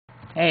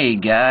Hey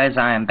guys,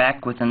 I am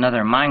back with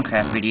another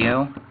Minecraft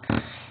video,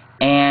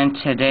 and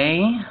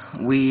today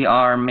we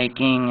are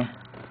making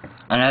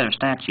another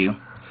statue,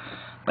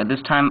 but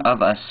this time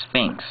of a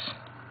Sphinx.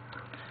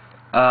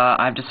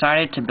 I've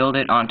decided to build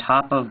it on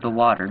top of the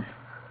water,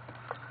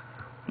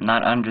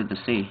 not under the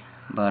sea,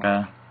 but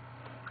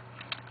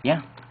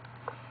yeah.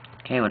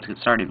 Okay, let's get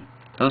started.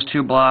 Those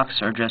two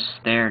blocks are just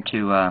there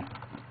to, well,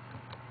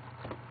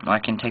 I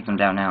can take them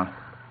down now.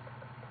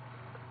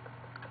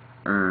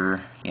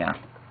 Yeah.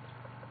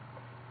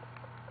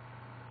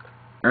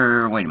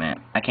 Wait a minute.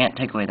 I can't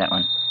take away that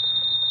one.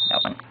 That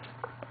one.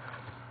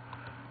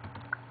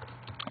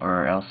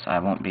 Or else I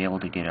won't be able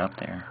to get up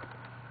there.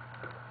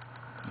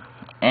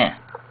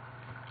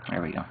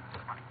 There we go.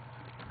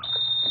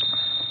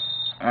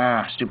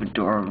 Stupid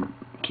door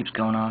keeps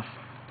going off.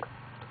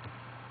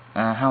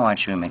 How wide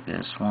should we make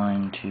this?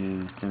 1,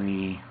 2,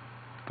 3,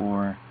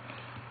 4.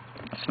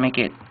 Let's make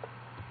it,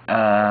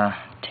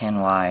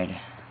 10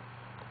 wide.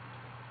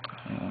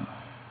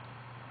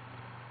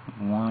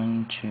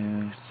 1,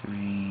 2,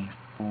 3,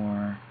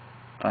 4,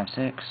 5,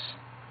 6.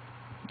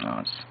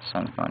 Oh, the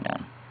sun's going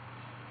down.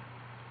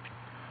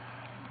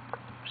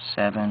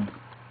 7.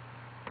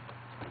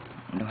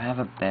 Do I have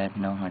a bed?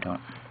 No, I don't.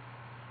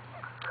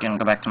 Gonna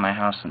go back to my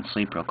house and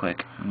sleep real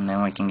quick, and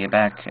then we can get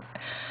back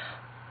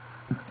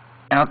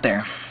out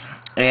there.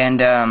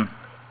 And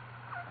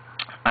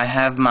I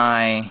have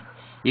my,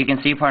 you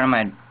can see part of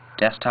my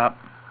desktop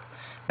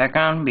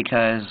background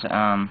because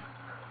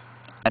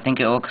I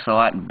think it looks a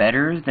lot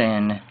better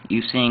than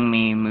you seeing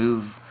me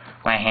move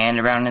my hand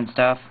around and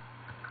stuff.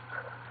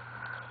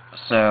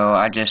 So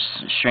I just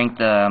shrink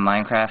the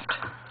Minecraft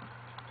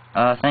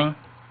thing.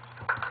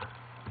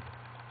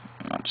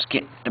 I'll just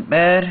get to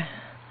bed,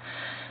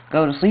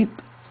 go to sleep,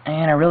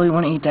 and I really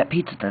want to eat that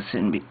pizza that's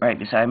sitting right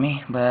beside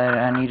me, but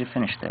I need to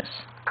finish this.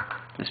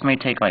 This may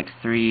take like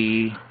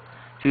 2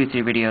 or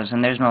 3 videos,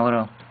 and there's my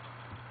little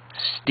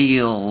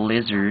steel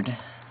lizard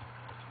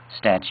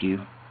statue.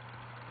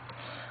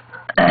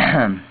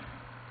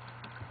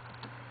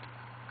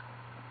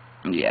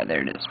 Yeah,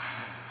 there it is.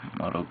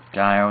 Little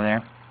guy over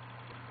there.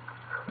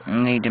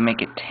 I need to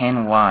make it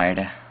 10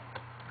 wide,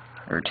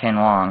 or 10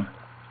 long.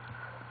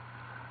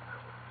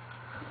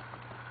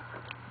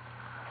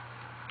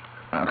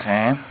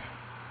 Okay.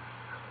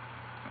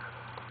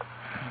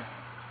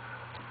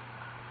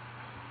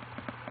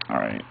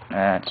 Alright,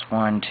 that's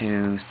 1,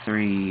 2,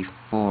 3,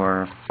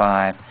 4,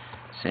 5,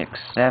 6,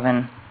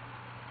 7,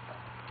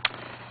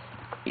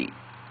 8,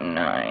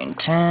 9,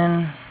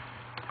 10.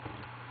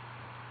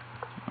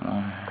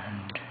 1,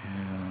 2,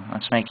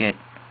 let's make it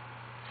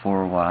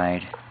 4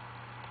 wide.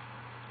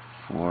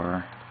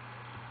 4,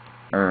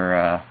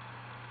 or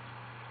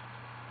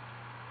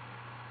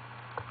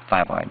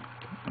 5 wide.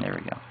 There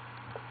we go.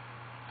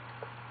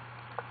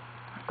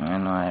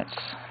 And let's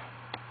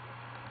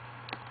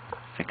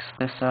fix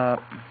this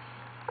up.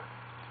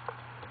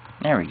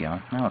 There we go.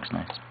 That looks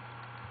nice.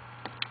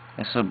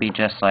 This will be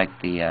just like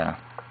the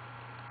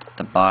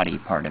body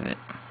part of it.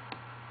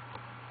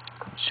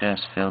 Let's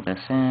just fill this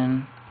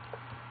in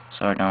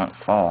so I don't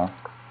fall.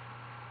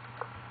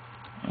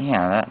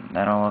 Yeah,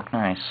 that'll look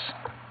nice.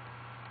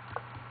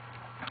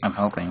 I'm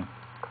hoping.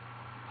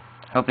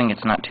 Hoping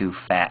it's not too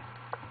fat.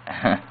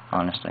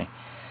 Honestly.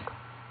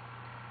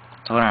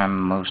 That's what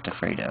I'm most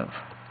afraid of.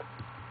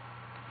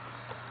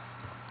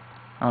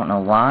 I don't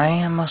know why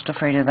I'm most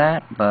afraid of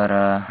that, but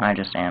I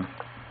just am.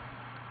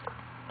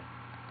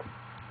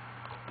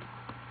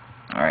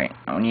 Alright,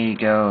 I need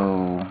to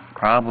go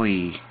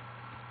probably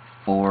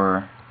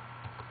 4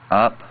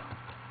 up.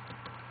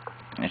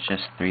 It's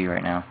just 3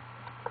 right now.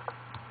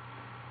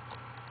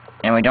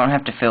 And we don't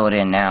have to fill it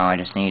in now, I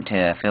just need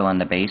to fill in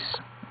the base,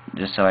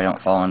 just so I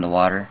don't fall into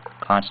water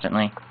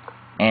constantly.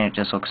 And it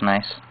just looks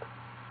nice.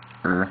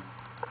 Yeah,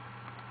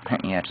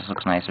 it just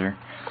looks nicer.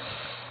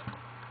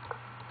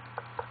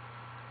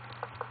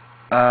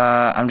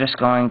 I'm just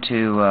going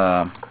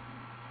to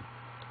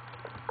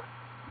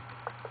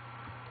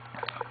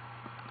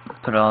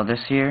put all this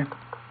here.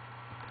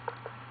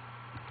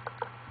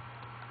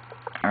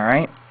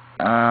 Alright.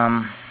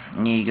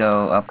 Need to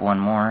go up 1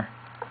 more.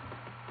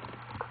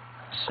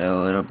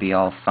 So it'll be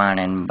all fine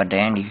and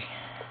dandy.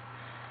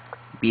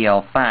 Be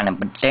all fine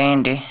and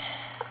dandy.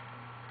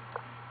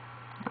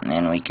 And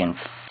then we can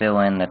fill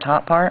in the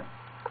top part.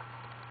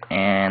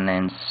 And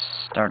then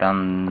start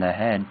on the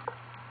head.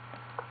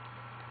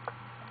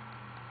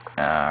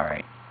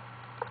 Alright.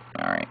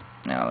 Alright.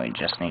 Now we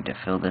just need to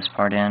fill this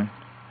part in.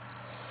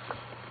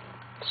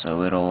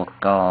 So it'll look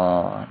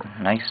all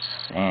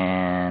nice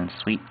and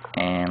sweet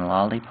and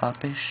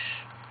lollipop-ish.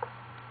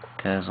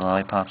 Because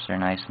lollipops are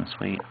nice and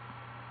sweet.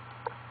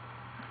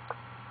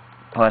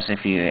 Plus,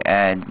 if you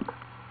add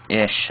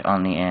ish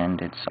on the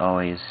end, it's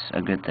always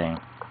a good thing.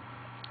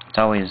 It's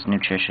always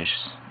nutritious.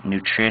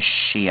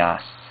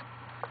 Nutritious.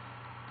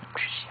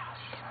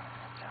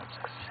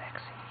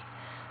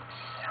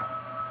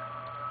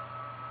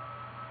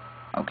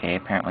 Okay,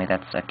 apparently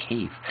that's a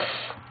cave.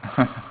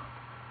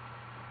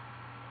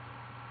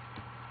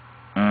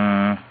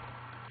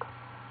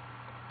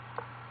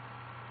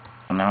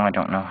 now I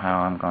don't know how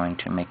I'm going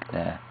to make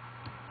the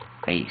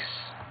face.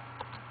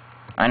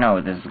 I know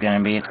what this is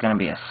gonna be. It's gonna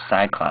be a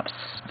Cyclops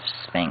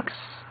Sphinx.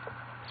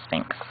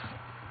 Sphinx.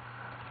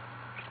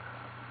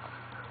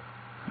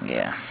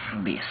 Yeah,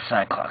 it'll be a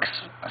Cyclops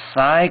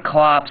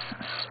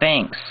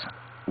Sphinx.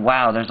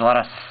 Wow, there's a lot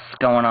of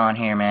going on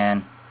here,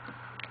 man.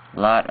 A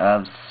lot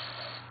of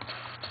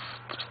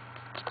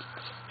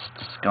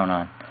going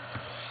on.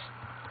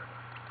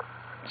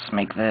 Let's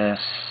make this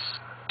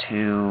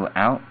 2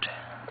 out.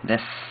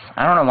 This,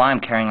 I don't know why I'm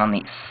carrying on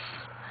these,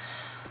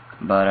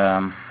 but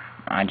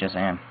I just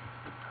am.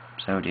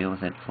 So deal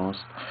with it, fools.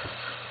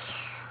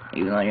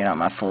 Even though you're not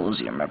my fools,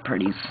 you're my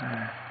pretties.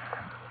 I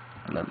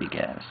love you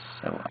guys.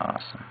 So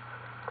awesome.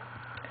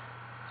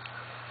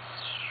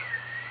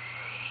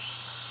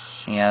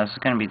 Yeah, this is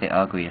gonna be the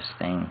ugliest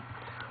thing.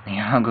 The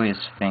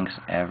ugliest Sphinx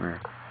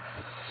ever.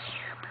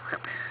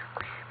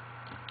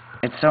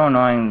 It's so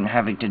annoying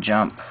having to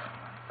jump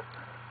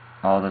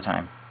all the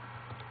time.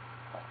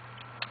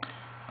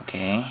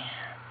 Okay.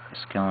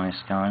 It's going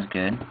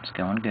good. It's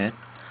going good.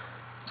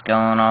 It's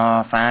going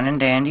all fine and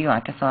dandy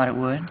like I thought it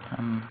would.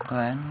 I'm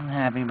glad. I'm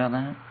happy about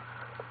that.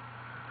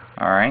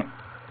 Alright.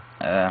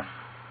 Then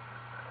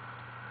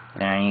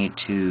I need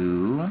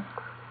to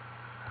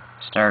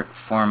start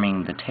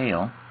forming the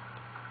tail.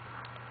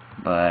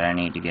 But I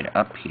need to get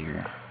up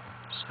here.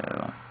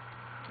 So,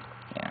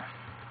 yeah.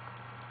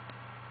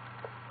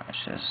 Let's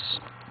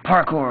just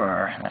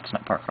parkour. That's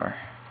not parkour.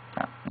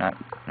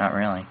 Not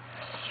really.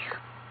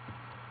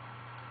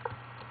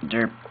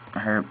 Derp,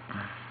 herp,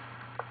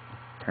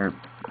 herp,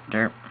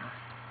 derp,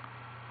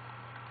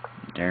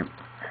 derp,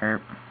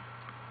 herp,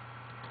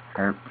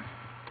 herp,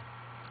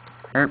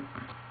 herp.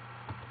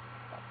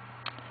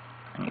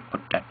 And you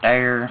put that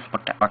there,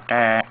 put that like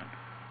that,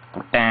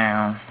 go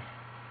down,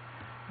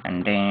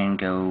 and then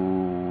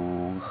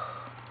go.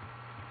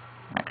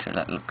 Actually,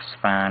 that looks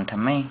fine to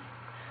me.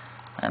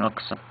 That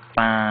looks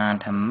fine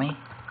to me.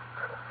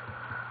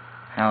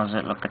 How's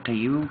it looking to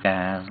you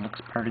guys? Looks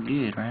pretty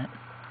good, right?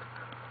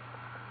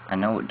 I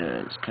know it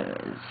does,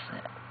 cause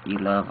you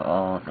love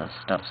all the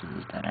stuffs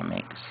that I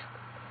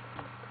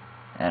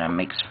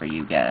makes for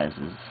you guys,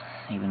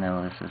 even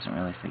though this isn't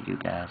really for you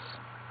guys.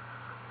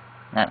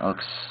 That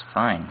looks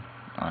fine,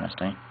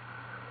 honestly.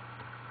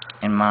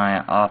 In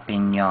my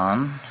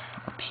opinion.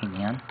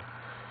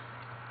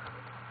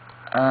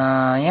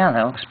 Yeah,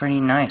 that looks pretty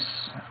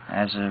nice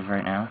as of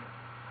right now.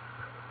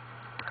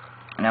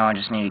 Now I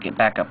just need to get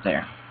back up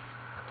there.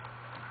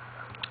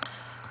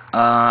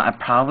 I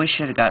probably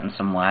should have gotten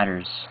some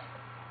ladders.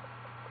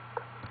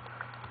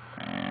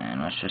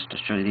 And let's just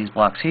destroy these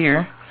blocks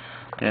here,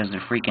 because they're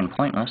freaking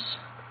pointless.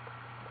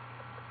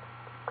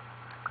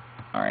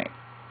 Alright.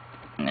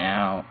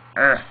 Now,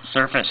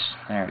 surface.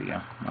 There we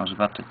go. I was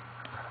about to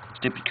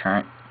stupid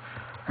current.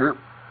 Herp.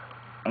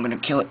 I'm gonna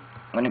kill it.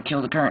 I'm gonna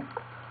kill the current.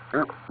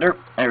 Herp. Derp.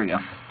 There we go.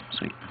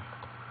 Sweet.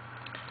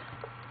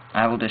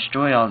 I will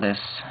destroy all this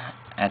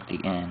at the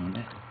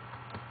end.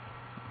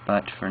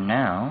 But for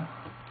now,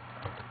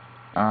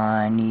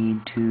 I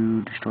need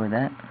to destroy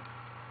that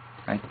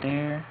right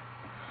there.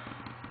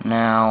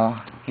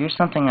 Now, here's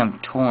something I'm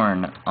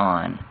torn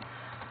on.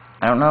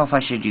 I don't know if I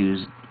should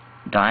use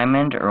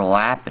diamond or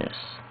lapis.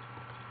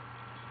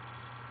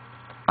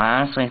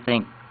 I honestly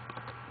think...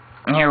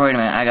 Here, wait a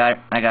minute. I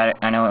got it.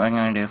 I know what I'm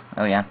gonna do.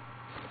 Oh, yeah.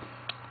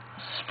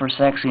 For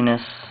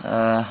sexiness,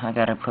 I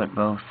gotta put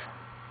both.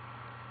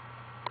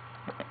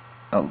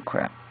 Oh,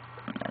 crap.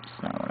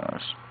 That's not what I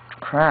was...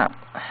 Crap.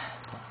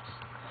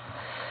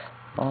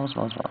 Balls.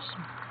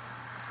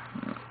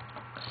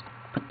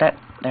 Put that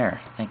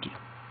there. Thank you.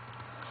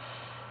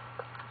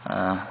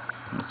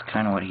 That's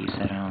kind of what he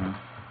said. I don't know.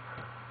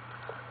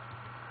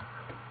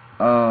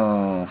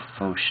 Oh,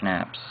 faux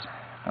schnaps.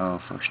 Oh,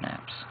 faux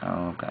schnaps.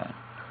 Oh, God.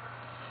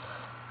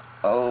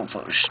 Oh,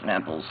 faux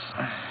schnapples.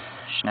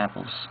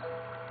 Schnapples.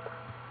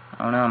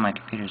 Oh, no, my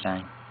computer's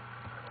dying.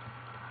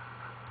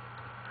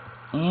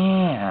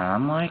 Yeah,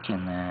 I'm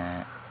liking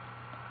that.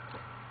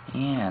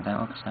 Yeah, that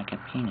looks like a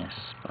penis,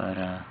 but,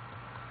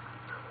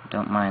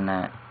 don't mind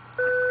that.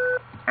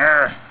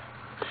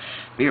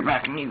 Be right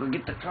back, I need to go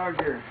get the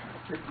charger.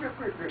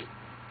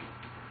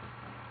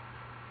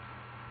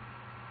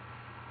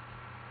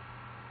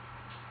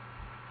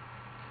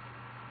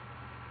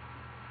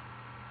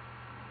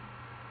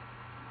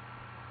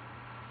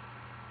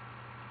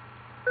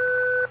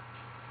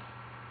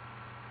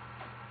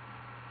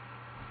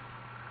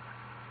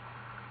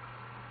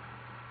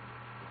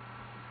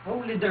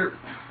 Holy derp.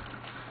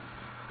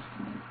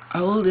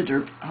 Holy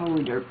derp.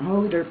 Holy derp.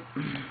 Holy derp.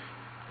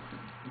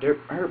 Derp,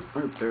 herp,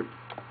 herp, derp.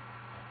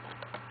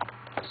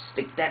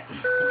 Stick that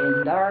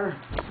in there.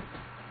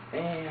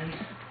 And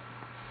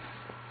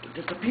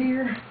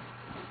disappear.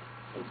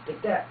 And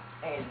stick that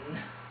in.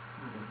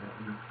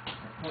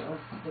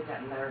 Let's stick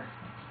that in there.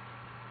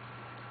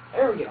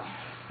 There we go.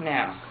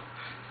 Now,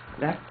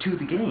 back to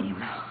the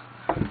game.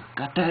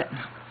 Got that.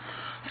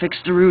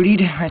 Fixed the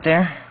rooted right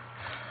there.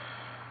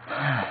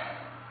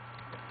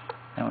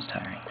 That was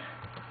tiring.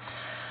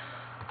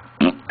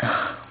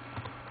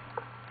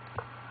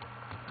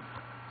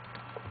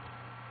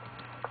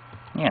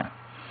 Yeah.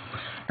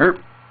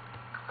 Herp.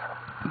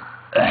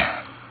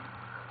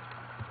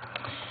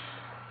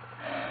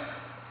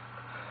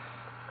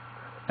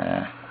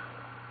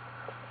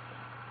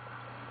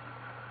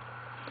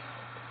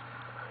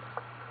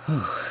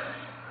 Whew.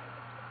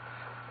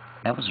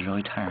 That was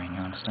really tiring,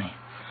 honestly.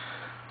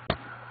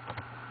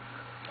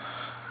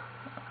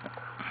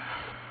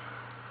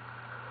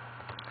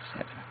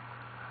 Seven.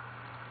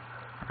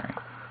 Alright.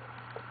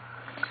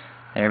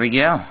 There we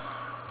go.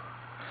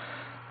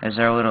 There's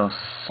our little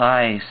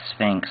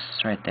Sphinx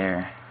right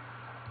there.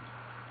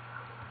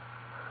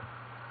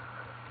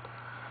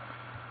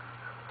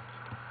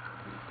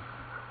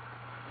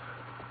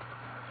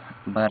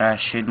 But I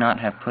should not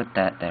have put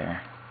that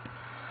there.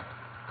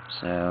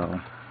 So,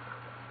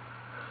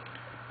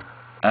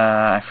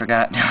 I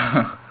forgot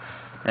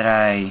that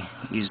I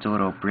used a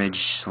little bridge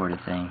sort of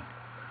thing.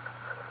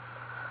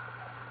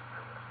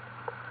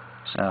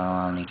 So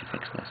I'll need to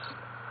fix this.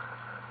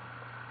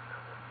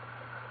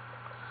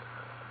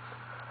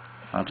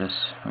 I'll just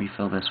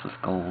refill this with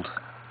gold,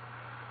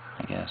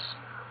 I guess.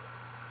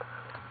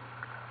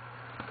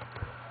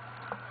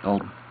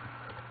 Gold.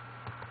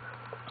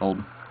 Gold.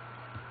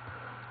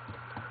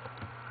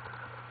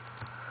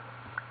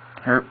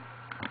 Herp.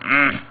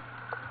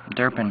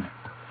 Derpin.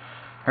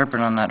 Herpin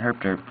on that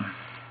herp derp.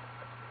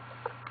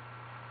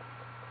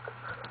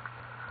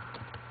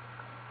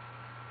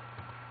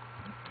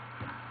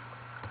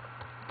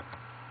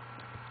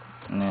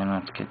 And then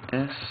let's get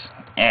this.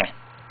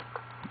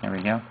 There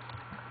we go.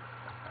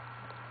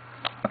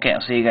 Okay,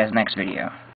 I'll see you guys next video.